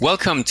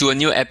Welcome to a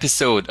new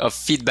episode of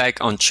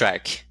Feedback on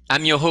Track.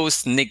 I'm your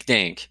host, Nick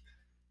Dank.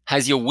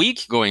 How's your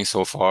week going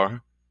so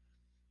far?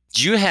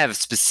 Do you have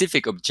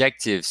specific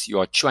objectives you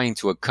are trying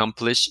to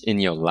accomplish in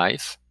your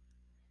life?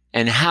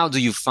 And how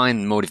do you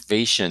find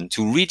motivation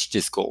to reach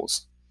these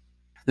goals?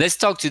 Let's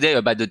talk today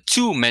about the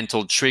two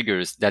mental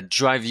triggers that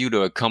drive you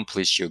to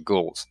accomplish your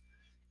goals: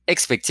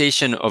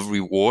 expectation of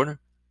reward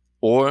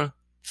or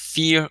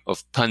fear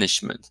of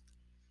punishment.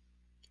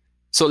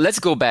 So let's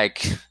go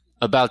back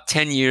about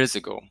 10 years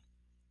ago.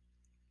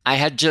 I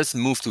had just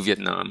moved to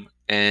Vietnam,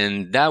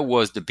 and that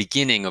was the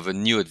beginning of a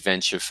new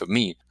adventure for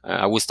me.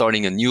 I was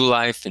starting a new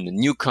life in a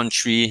new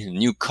country, a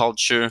new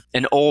culture,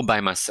 and all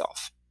by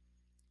myself.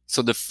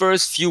 So the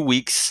first few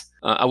weeks,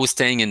 I was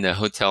staying in the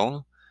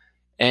hotel,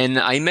 and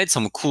I met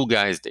some cool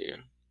guys there.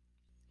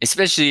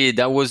 Especially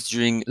that was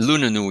during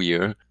Lunar New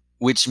Year,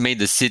 which made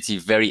the city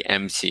very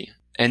empty.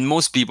 And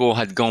most people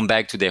had gone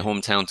back to their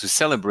hometown to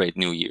celebrate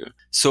New Year.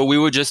 So we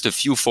were just a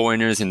few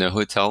foreigners in the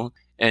hotel,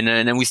 and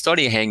then we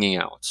started hanging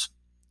out.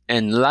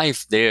 And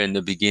life there in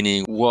the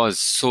beginning was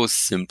so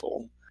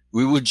simple.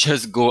 We would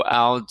just go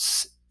out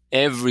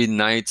every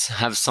night,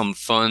 have some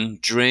fun,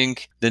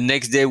 drink. The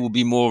next day would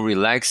be more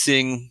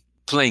relaxing,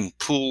 playing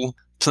pool,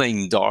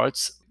 playing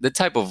darts, the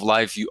type of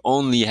life you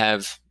only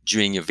have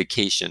during a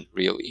vacation,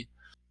 really.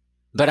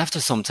 But after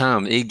some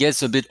time, it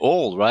gets a bit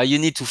old, right? You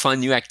need to find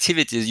new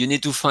activities. You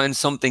need to find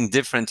something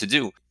different to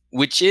do,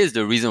 which is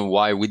the reason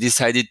why we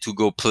decided to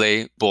go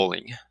play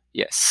bowling.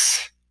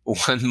 Yes,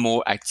 one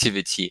more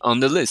activity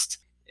on the list.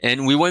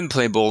 And we went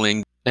play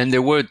bowling, and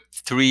there were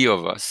three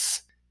of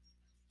us.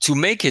 To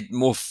make it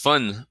more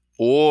fun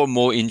or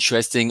more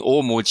interesting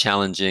or more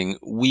challenging,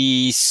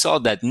 we saw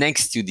that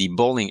next to the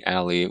bowling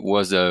alley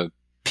was a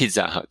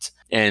Pizza Hut.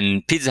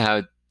 And Pizza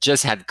Hut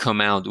just had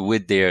come out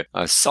with their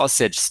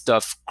sausage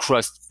stuffed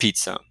crust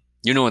pizza.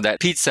 You know,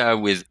 that pizza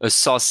with a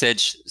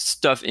sausage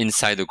stuffed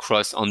inside the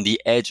crust on the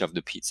edge of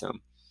the pizza.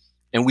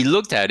 And we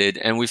looked at it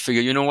and we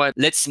figured, you know what,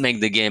 let's make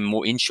the game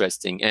more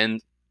interesting.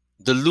 And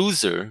the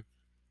loser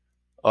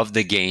of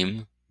the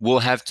game will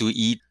have to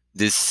eat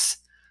this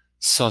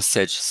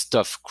sausage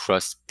stuffed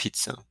crust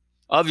pizza.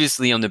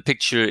 Obviously, on the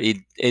picture,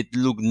 it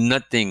looked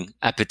nothing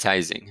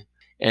appetizing.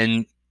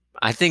 And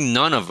I think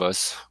none of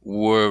us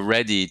were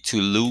ready to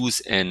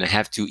lose and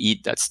have to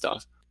eat that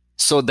stuff.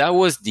 So that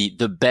was the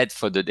bet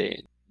for the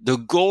day. The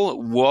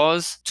goal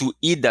was to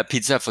eat that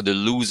pizza for the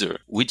loser,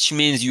 which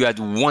means you had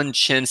one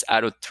chance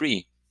out of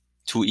three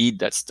to eat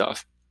that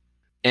stuff.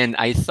 And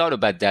I thought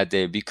about that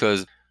day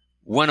because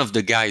one of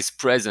the guys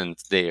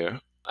present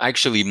there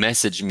actually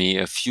messaged me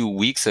a few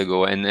weeks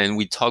ago, and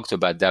we talked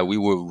about that. We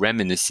were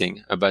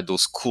reminiscing about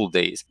those cool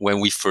days when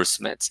we first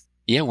met.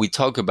 Yeah, we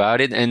talked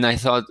about it, and I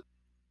thought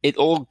it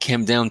all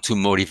came down to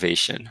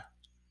motivation.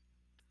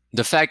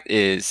 The fact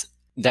is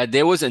that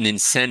there was an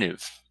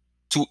incentive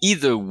to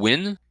either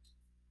win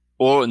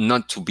or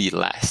not to be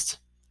last.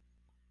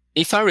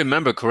 If I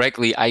remember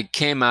correctly, I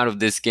came out of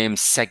this game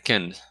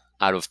second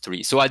out of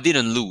three. So I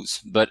didn't lose,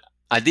 but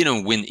I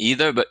didn't win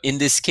either. But in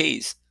this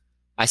case,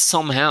 I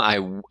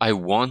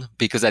won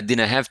because I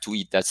didn't have to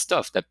eat that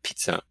stuff, that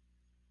pizza.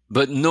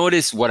 But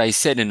notice what I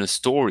said in the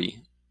story.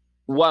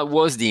 What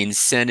was the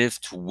incentive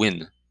to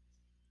win?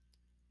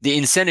 The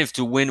incentive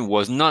to win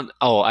was not,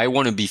 oh, I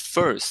want to be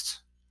first,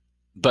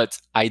 but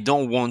I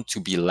don't want to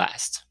be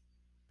last.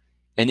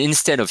 And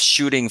instead of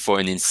shooting for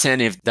an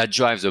incentive that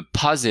drives a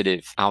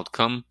positive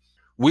outcome,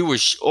 we were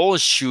all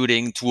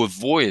shooting to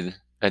avoid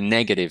a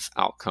negative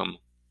outcome.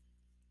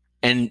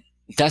 And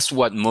that's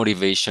what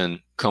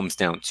motivation comes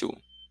down to.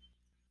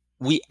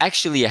 We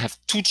actually have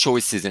two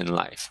choices in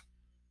life.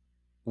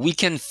 We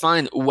can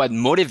find what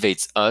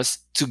motivates us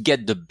to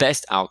get the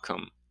best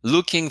outcome,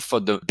 looking for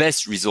the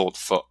best result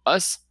for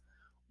us,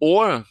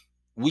 or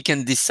we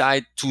can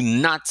decide to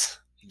not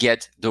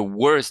get the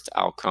worst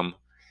outcome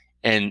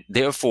and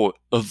therefore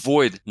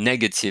avoid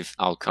negative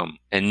outcome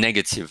and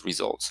negative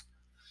results.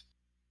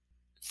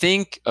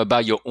 Think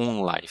about your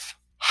own life.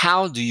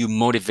 How do you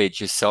motivate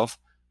yourself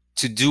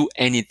to do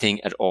anything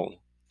at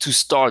all? To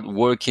start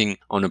working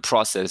on a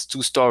process,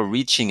 to start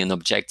reaching an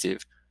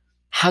objective?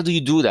 How do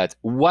you do that?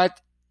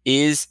 What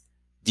is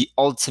the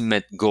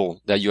ultimate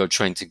goal that you are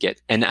trying to get?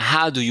 And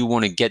how do you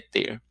want to get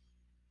there?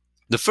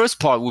 The first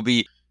part will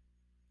be,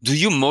 do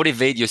you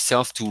motivate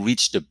yourself to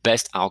reach the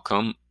best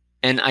outcome?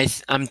 And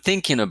I'm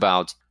thinking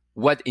about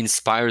what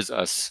inspires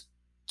us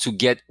to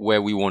get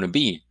where we want to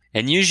be.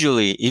 And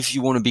usually, if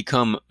you want to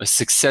become a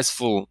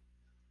successful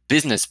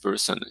business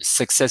person, a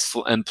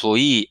successful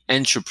employee,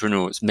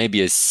 entrepreneurs,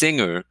 maybe a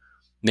singer,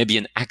 maybe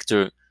an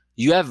actor,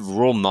 you have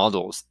role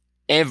models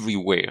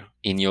everywhere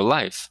in your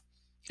life.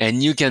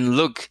 And you can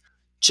look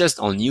just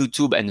on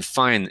YouTube and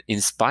find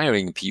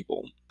inspiring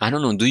people. I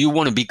don't know, do you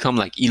want to become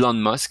like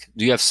Elon Musk?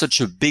 Do you have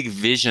such a big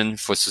vision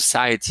for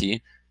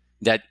society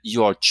that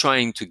you are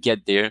trying to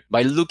get there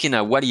by looking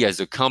at what he has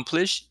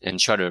accomplished and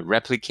try to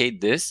replicate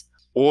this?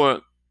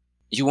 Or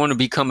you want to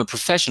become a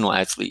professional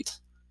athlete?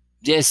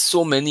 There's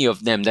so many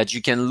of them that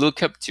you can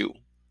look up to.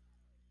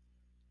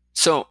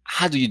 So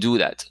how do you do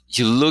that?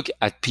 You look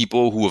at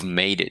people who have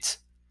made it.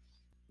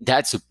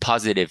 That's a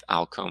positive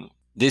outcome.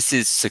 This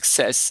is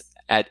success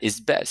at its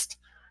best.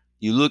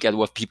 You look at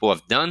what people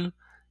have done,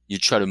 you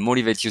try to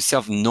motivate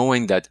yourself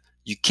knowing that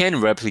you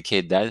can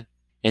replicate that,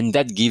 and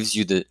that gives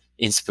you the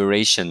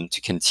inspiration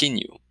to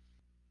continue.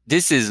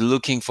 This is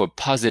looking for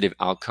positive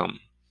outcome.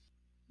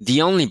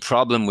 The only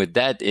problem with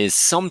that is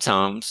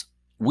sometimes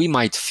we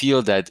might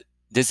feel that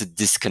there's a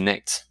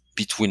disconnect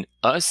between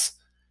us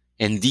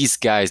and these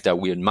guys that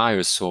we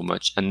admire so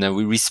much and that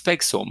we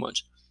respect so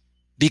much,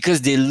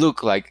 because they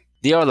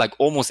are like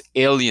almost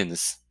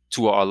aliens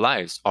to our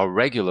lives, our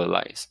regular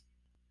lives.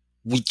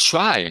 We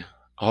try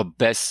our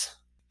best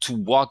to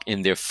walk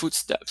in their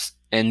footsteps,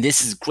 and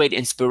this is great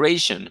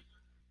inspiration.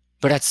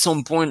 But at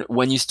some point,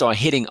 when you start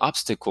hitting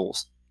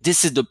obstacles,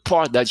 this is the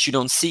part that you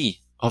don't see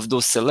of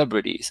those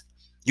celebrities.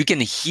 You can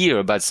hear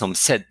about some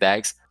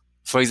setbacks.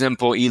 For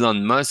example,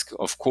 Elon Musk,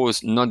 of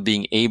course, not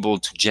being able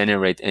to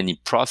generate any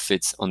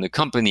profits on the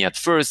company at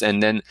first,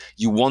 and then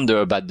you wonder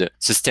about the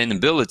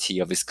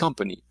sustainability of his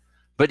company.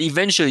 But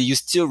eventually, you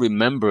still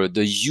remember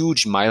the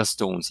huge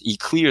milestones he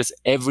clears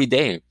every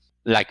day,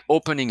 like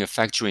opening a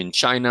factory in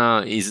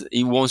China.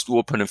 He wants to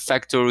open a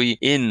factory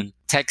in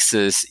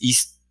Texas.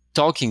 He's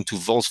talking to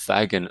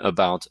Volkswagen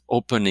about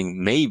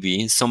opening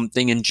maybe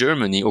something in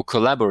Germany or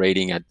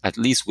collaborating at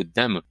least with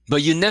them.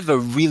 But you never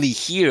really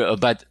hear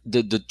about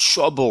the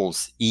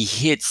troubles he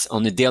hits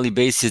on a daily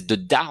basis, the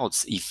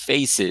doubts he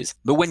faces.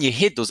 But when you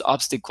hit those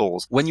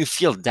obstacles, when you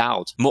feel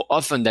doubt more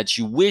often that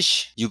you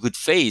wish you could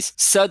face,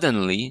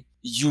 suddenly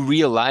you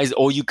realize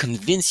or you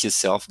convince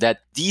yourself that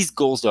these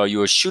goals that you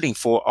are shooting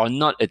for are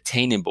not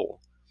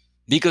attainable,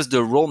 because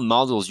the role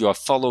models you are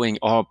following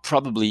are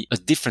probably a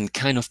different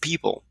kind of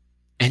people.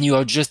 And you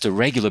are just a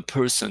regular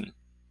person.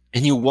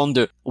 And you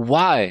wonder,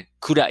 why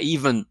could I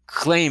even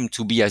claim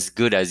to be as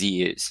good as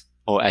he is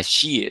or as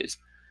she is?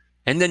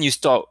 And then you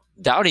start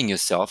doubting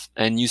yourself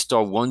and you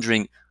start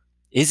wondering,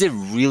 is it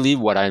really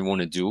what I want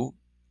to do?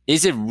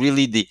 Is it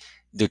really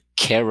the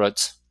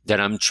carrot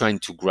that I'm trying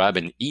to grab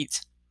and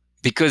eat?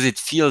 Because it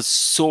feels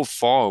so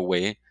far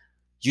away,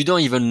 you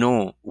don't even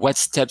know what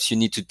steps you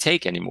need to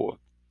take anymore.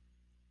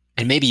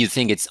 And maybe you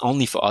think it's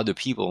only for other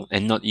people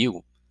and not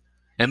you.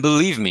 And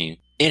believe me,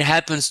 it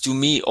happens to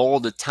me all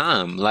the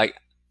time. Like,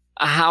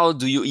 how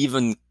do you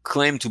even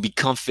claim to be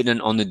confident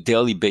on a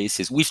daily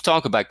basis? We've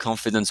talked about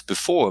confidence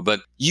before,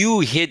 but you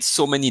hit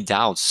so many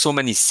doubts, so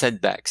many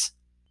setbacks.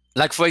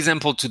 Like, for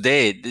example,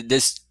 today,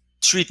 this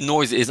street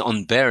noise is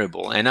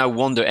unbearable. And I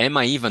wonder, am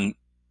I even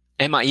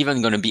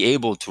going to be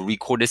able to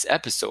record this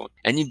episode?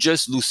 And you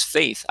just lose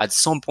faith. At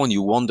some point,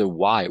 you wonder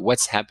why,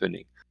 what's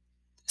happening.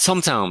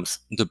 Sometimes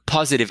the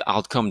positive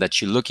outcome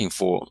that you're looking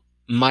for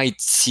might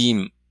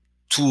seem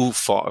too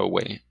far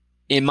away.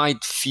 It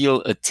might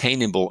feel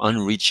attainable,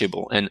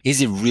 unreachable. And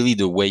is it really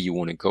the way you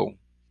want to go?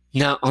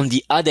 Now, on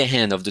the other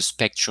hand of the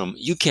spectrum,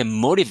 you can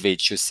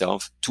motivate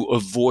yourself to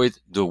avoid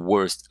the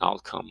worst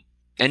outcome.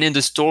 And in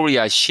the story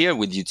I share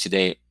with you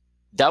today,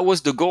 that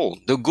was the goal.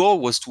 The goal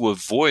was to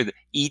avoid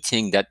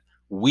eating that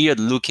weird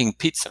looking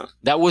pizza.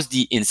 That was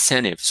the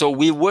incentive. So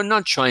we were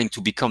not trying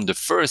to become the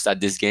first at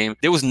this game.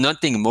 There was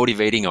nothing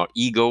motivating our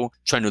ego,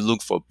 trying to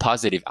look for a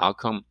positive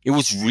outcome. It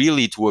was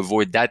really to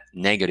avoid that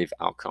negative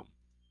outcome.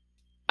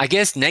 I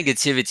guess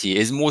negativity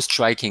is more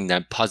striking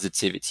than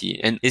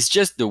positivity, and it's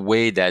just the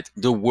way that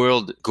the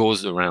world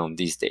goes around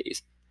these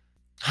days.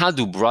 How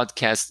do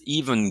broadcasts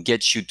even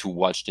get you to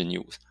watch the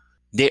news?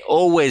 They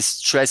always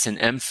stress and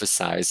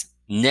emphasize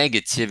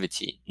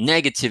negativity,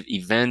 negative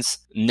events,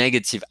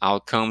 negative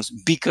outcomes,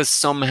 because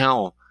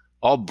somehow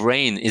our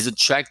brain is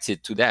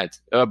attracted to that.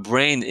 Our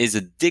brain is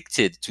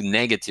addicted to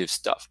negative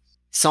stuff.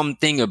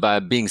 Something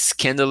about being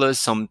scandalous,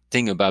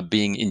 something about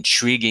being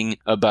intriguing,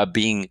 about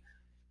being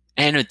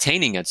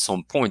entertaining at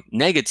some point.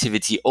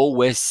 Negativity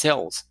always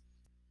sells.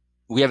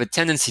 We have a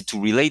tendency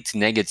to relate to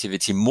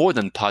negativity more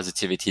than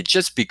positivity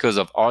just because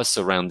of our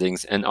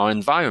surroundings and our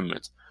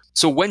environment.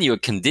 So when you're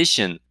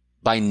conditioned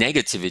by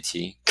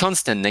negativity,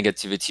 constant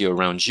negativity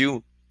around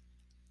you,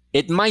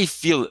 it might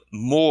feel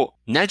more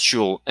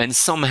natural and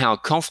somehow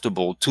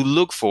comfortable to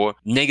look for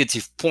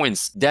negative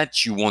points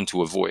that you want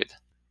to avoid.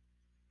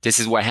 This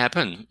is what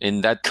happened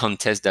in that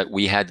contest that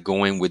we had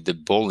going with the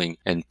bowling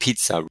and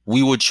pizza.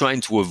 We were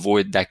trying to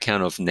avoid that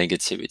kind of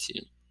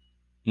negativity.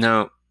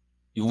 Now,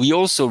 we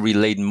also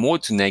relate more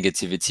to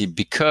negativity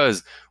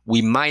because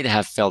we might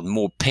have felt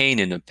more pain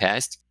in the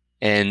past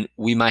and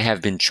we might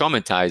have been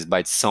traumatized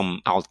by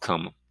some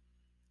outcome.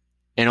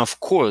 And of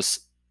course,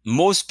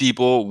 most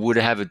people would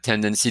have a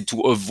tendency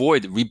to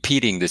avoid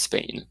repeating this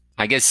pain.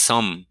 I guess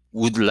some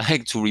would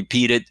like to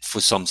repeat it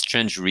for some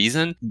strange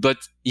reason, but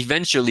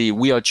eventually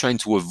we are trying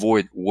to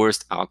avoid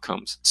worst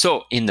outcomes.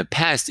 So in the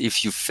past,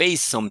 if you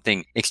face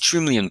something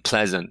extremely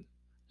unpleasant,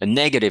 a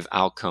negative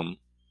outcome,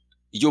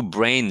 your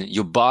brain,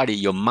 your body,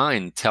 your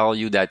mind tell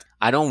you that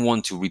I don't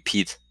want to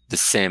repeat the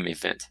same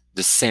event,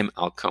 the same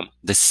outcome,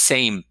 the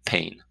same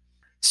pain.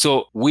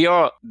 So we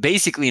are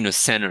basically in the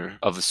center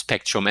of a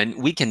spectrum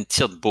and we can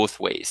tilt both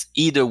ways.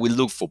 Either we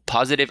look for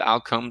positive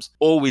outcomes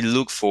or we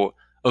look for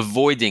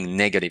avoiding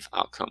negative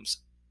outcomes.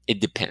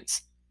 It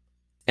depends.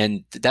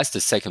 And that's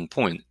the second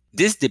point.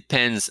 This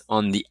depends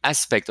on the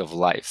aspect of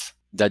life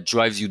that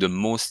drives you the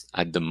most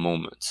at the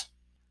moment.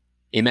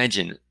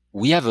 Imagine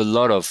we have a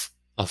lot of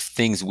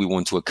things we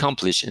want to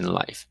accomplish in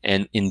life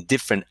and in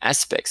different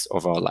aspects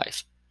of our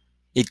life.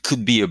 It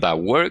could be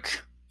about work.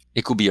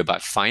 It could be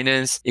about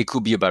finance. It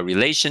could be about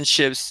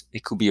relationships.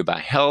 It could be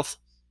about health,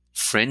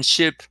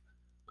 friendship,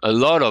 a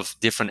lot of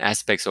different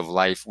aspects of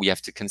life we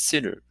have to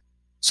consider.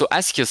 So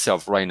ask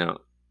yourself right now,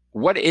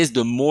 what is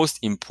the most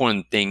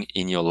important thing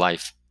in your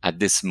life at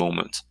this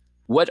moment?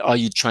 What are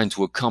you trying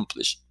to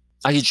accomplish?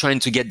 Are you trying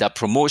to get that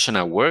promotion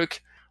at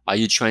work? Are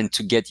you trying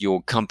to get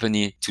your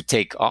company to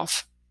take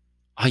off?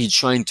 Are you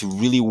trying to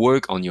really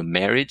work on your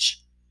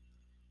marriage?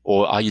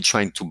 Or are you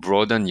trying to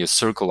broaden your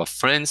circle of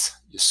friends,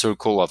 your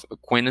circle of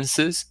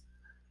acquaintances?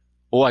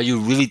 Or are you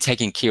really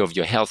taking care of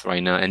your health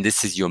right now and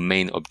this is your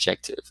main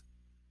objective?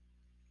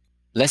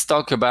 Let's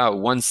talk about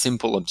one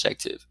simple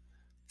objective,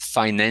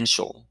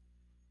 financial.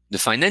 The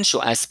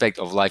financial aspect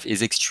of life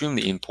is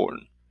extremely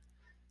important.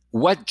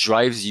 What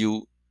drives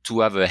you to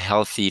have a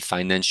healthy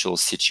financial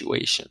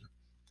situation?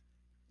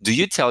 Do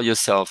you tell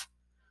yourself,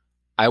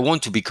 I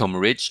want to become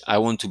rich, I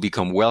want to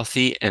become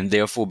wealthy, and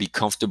therefore be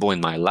comfortable in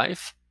my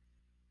life?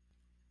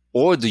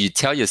 Or do you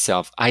tell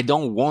yourself, I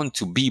don't want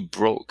to be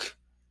broke?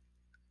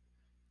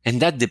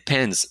 And that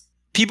depends.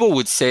 People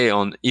would say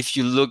on if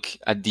you look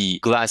at the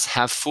glass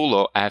half full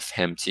or half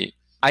empty.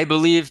 I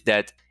believe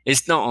that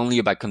it's not only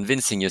about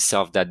convincing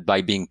yourself that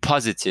by being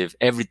positive,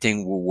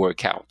 everything will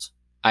work out.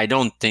 I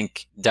don't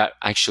think that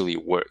actually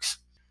works.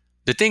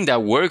 The thing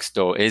that works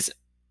though is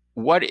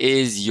what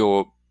is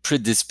your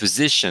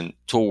predisposition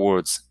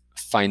towards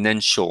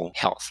financial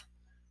health?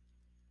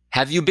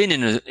 Have you been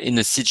in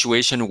a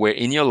situation where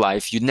in your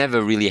life you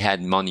never really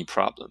had money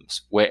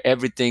problems, where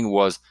everything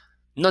was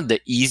not the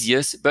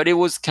easiest, but it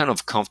was kind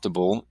of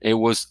comfortable. It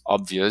was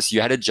obvious.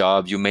 You had a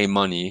job, you made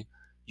money,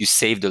 you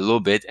saved a little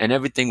bit, and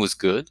everything was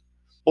good?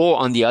 Or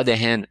on the other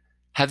hand,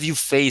 have you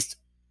faced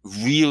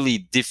really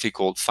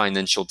difficult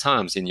financial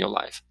times in your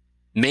life?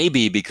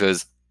 Maybe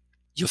because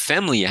your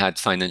family had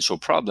financial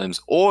problems,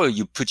 or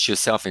you put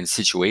yourself in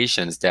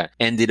situations that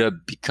ended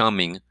up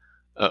becoming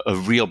a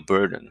real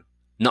burden,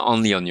 not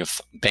only on your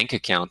bank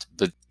account,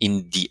 but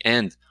in the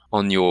end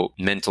on your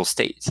mental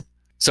state.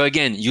 So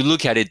again, you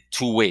look at it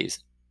two ways.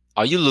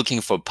 Are you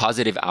looking for a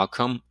positive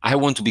outcome? I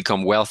want to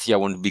become wealthy. I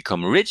want to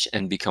become rich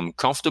and become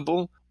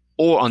comfortable.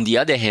 Or on the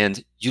other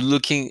hand, you're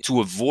looking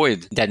to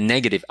avoid that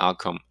negative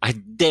outcome. I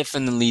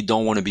definitely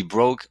don't want to be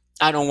broke.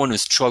 I don't want to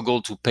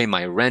struggle to pay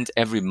my rent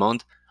every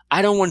month.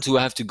 I don't want to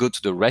have to go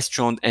to the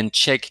restaurant and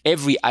check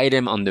every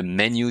item on the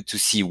menu to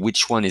see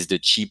which one is the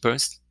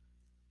cheapest.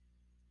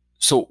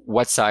 So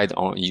what side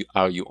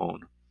are you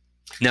on?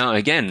 Now,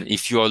 again,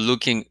 if you are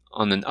looking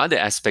on another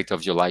aspect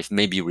of your life,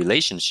 maybe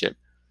relationship,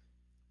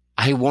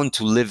 I want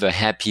to live a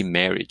happy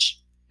marriage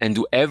and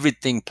do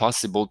everything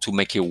possible to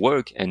make it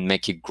work and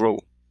make it grow.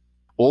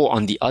 Or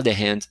on the other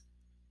hand,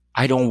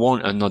 I don't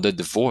want another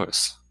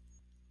divorce.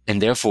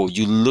 And therefore,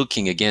 you're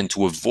looking again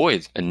to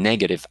avoid a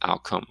negative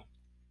outcome.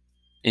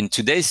 In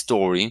today's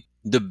story,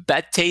 the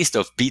bad taste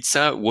of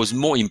pizza was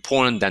more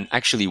important than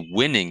actually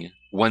winning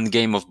one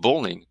game of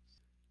bowling.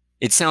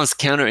 It sounds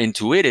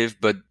counterintuitive,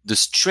 but the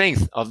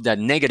strength of that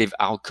negative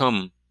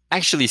outcome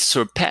actually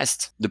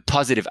surpassed the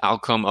positive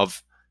outcome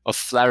of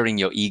flattering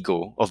your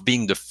ego, of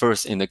being the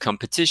first in the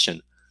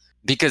competition.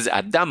 Because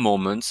at that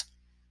moment,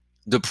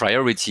 the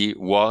priority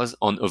was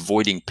on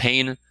avoiding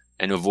pain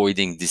and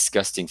avoiding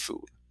disgusting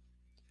food.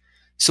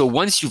 So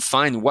once you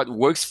find what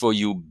works for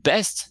you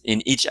best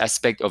in each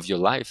aspect of your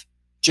life,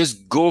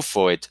 just go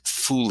for it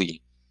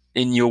fully.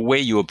 In your way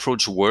you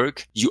approach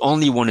work, you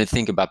only want to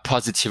think about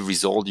positive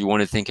results. You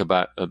want to think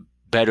about a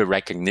better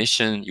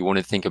recognition. You want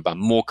to think about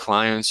more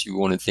clients. You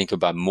want to think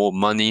about more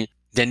money.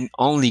 Then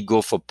only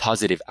go for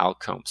positive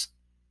outcomes.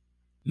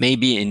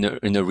 Maybe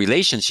in a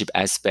relationship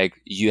aspect,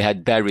 you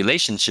had bad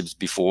relationships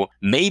before.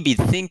 Maybe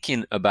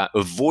thinking about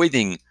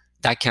avoiding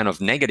that kind of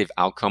negative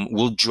outcome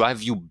will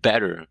drive you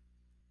better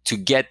to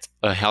get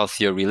a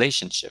healthier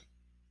relationship.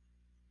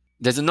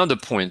 There's another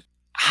point.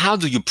 How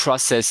do you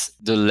process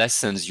the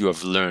lessons you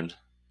have learned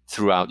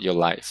throughout your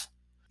life?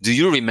 Do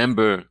you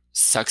remember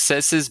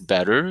successes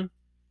better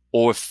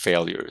or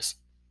failures?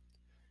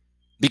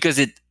 Because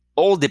it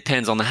all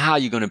depends on how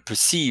you're going to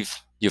perceive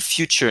your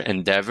future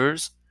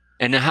endeavors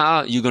and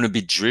how you're going to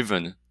be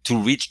driven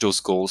to reach those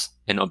goals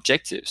and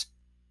objectives.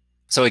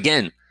 So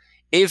again,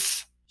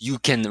 if you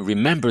can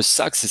remember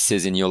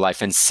successes in your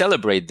life and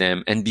celebrate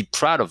them and be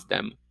proud of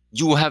them,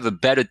 you will have a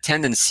better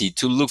tendency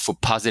to look for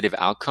positive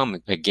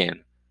outcome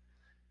again.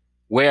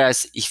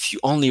 Whereas if you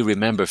only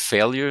remember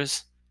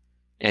failures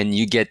and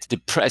you get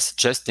depressed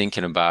just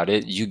thinking about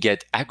it, you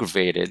get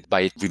aggravated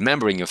by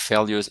remembering your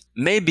failures,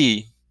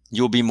 maybe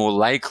you'll be more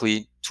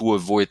likely to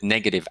avoid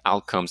negative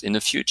outcomes in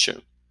the future.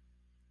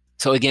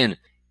 So again,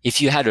 if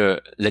you had a,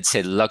 let's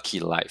say, lucky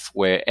life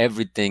where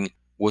everything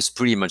was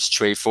pretty much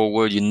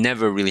straightforward. You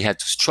never really had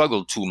to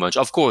struggle too much.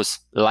 Of course,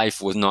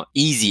 life was not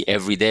easy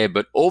every day,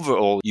 but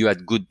overall, you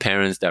had good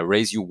parents that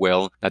raised you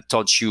well, that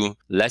taught you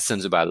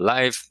lessons about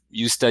life.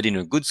 You studied in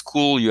a good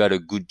school, you had a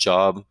good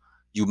job,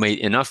 you made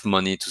enough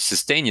money to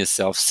sustain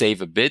yourself,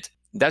 save a bit.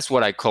 That's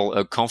what I call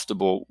a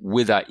comfortable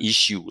without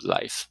issue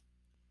life.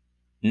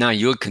 Now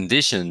you're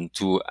conditioned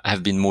to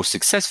have been more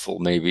successful,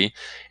 maybe,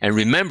 and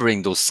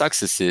remembering those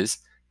successes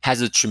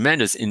has a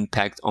tremendous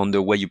impact on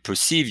the way you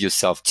perceive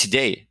yourself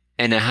today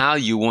and how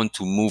you want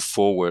to move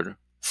forward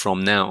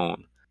from now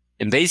on.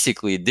 And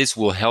basically, this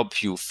will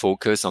help you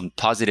focus on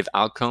positive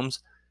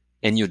outcomes,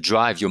 and your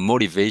drive, your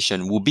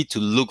motivation will be to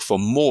look for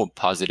more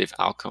positive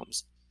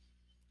outcomes.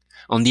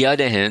 On the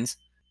other hand,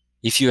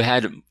 if you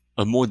had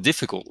a more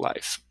difficult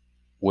life,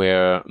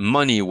 where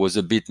money was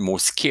a bit more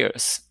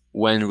scarce,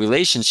 when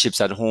relationships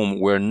at home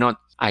were not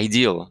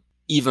ideal,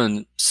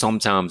 even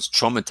sometimes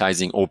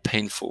traumatizing or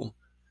painful,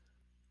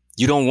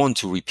 you don't want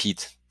to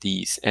repeat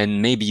these,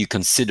 and maybe you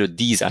consider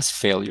these as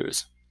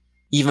failures.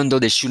 Even though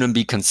they shouldn't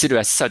be considered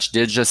as such,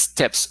 they're just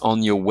steps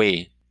on your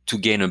way to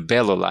gain a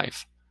better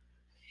life.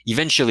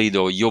 Eventually,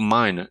 though, your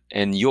mind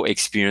and your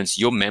experience,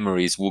 your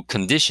memories will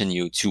condition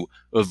you to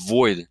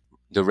avoid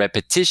the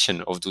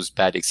repetition of those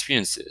bad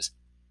experiences.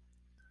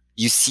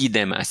 You see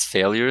them as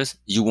failures,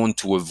 you want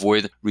to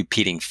avoid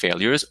repeating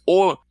failures,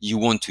 or you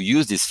want to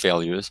use these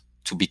failures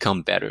to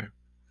become better.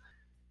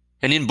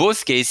 And in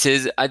both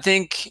cases, I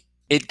think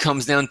it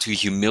comes down to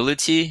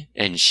humility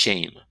and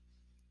shame.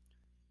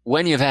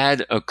 When you've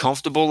had a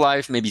comfortable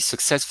life, maybe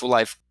successful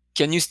life,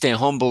 can you stay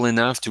humble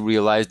enough to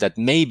realize that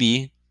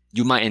maybe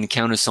you might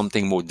encounter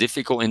something more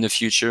difficult in the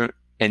future?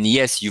 And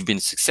yes, you've been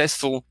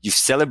successful, you've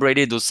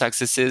celebrated those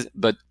successes,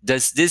 but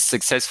does this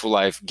successful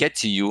life get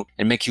to you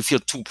and make you feel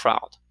too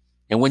proud?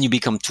 And when you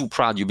become too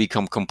proud, you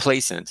become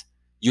complacent.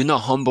 You're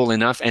not humble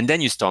enough, and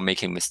then you start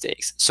making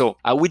mistakes. So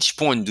at which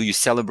point do you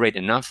celebrate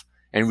enough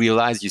and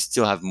realize you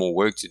still have more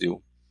work to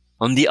do?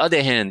 On the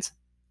other hand,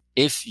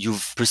 if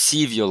you've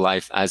perceived your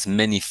life as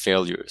many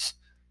failures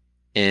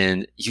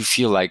and you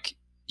feel like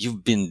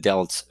you've been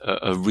dealt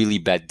a really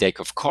bad deck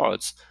of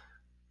cards,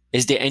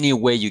 is there any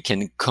way you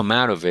can come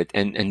out of it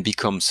and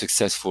become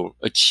successful,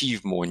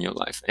 achieve more in your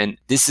life? And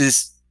this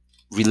is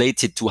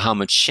related to how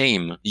much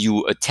shame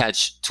you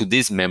attach to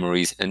these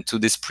memories and to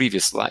this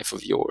previous life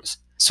of yours.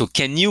 So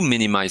can you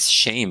minimize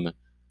shame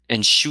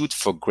and shoot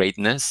for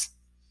greatness?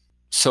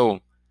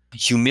 So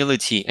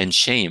humility and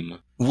shame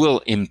will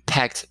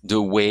impact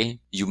the way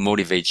you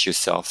motivate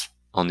yourself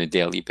on a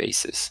daily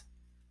basis.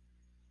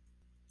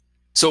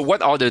 So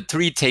what are the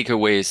 3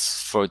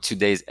 takeaways for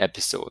today's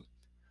episode?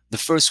 The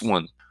first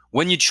one,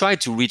 when you try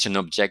to reach an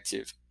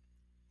objective,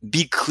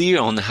 be clear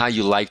on how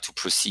you like to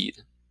proceed.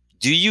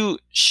 Do you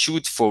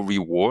shoot for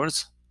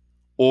rewards,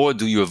 or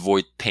do you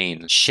avoid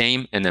pain,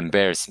 shame, and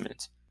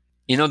embarrassment?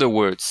 In other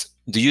words,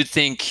 do you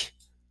think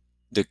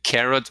the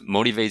carrot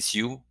motivates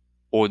you,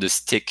 or the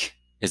stick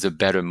is a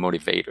better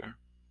motivator?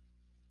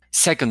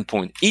 Second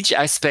point, each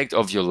aspect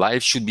of your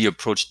life should be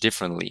approached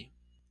differently.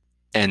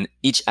 And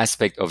each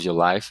aspect of your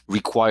life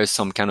requires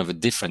some kind of a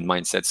different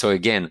mindset. So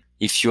again,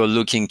 if you're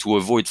looking to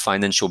avoid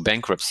financial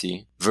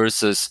bankruptcy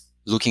versus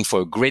looking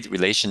for a great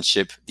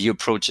relationship, the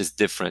approach is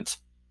different.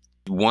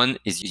 One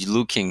is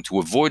looking to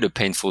avoid a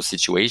painful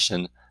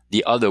situation.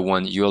 The other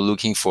one, you're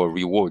looking for a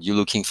reward. You're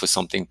looking for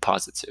something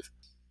positive.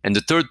 And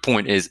the third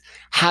point is,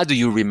 how do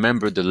you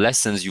remember the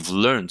lessons you've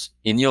learned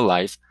in your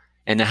life,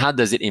 and how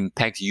does it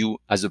impact you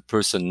as a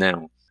person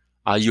now?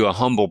 Are you a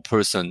humble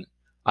person?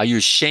 Are you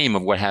ashamed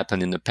of what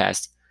happened in the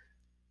past?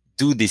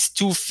 Do these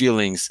 2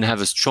 feelings have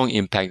a strong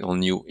impact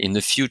on you in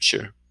the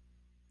future?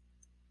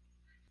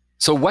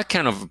 So what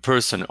kind of a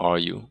person are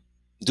you?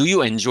 Do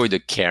you enjoy the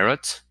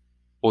carrot,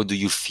 or do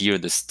you fear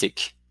the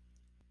stick?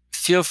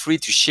 Feel free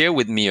to share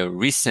with me a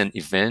recent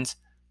event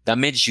that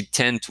made you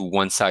tend to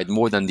one side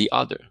more than the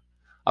other.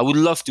 I would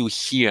love to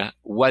hear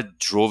what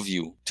drove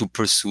you to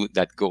pursue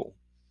that goal.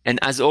 And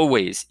as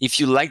always, if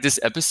you like this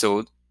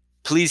episode,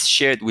 please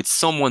share it with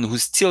someone who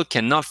still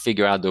cannot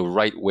figure out the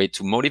right way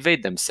to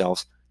motivate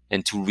themselves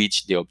and to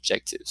reach their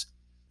objectives.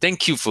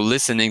 Thank you for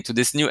listening to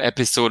this new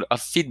episode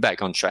of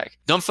Feedback on Track.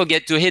 Don't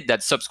forget to hit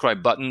that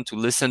subscribe button to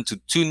listen to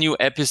 2 new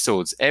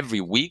episodes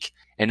every week,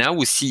 and I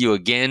will see you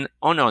again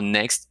on our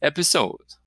next episode.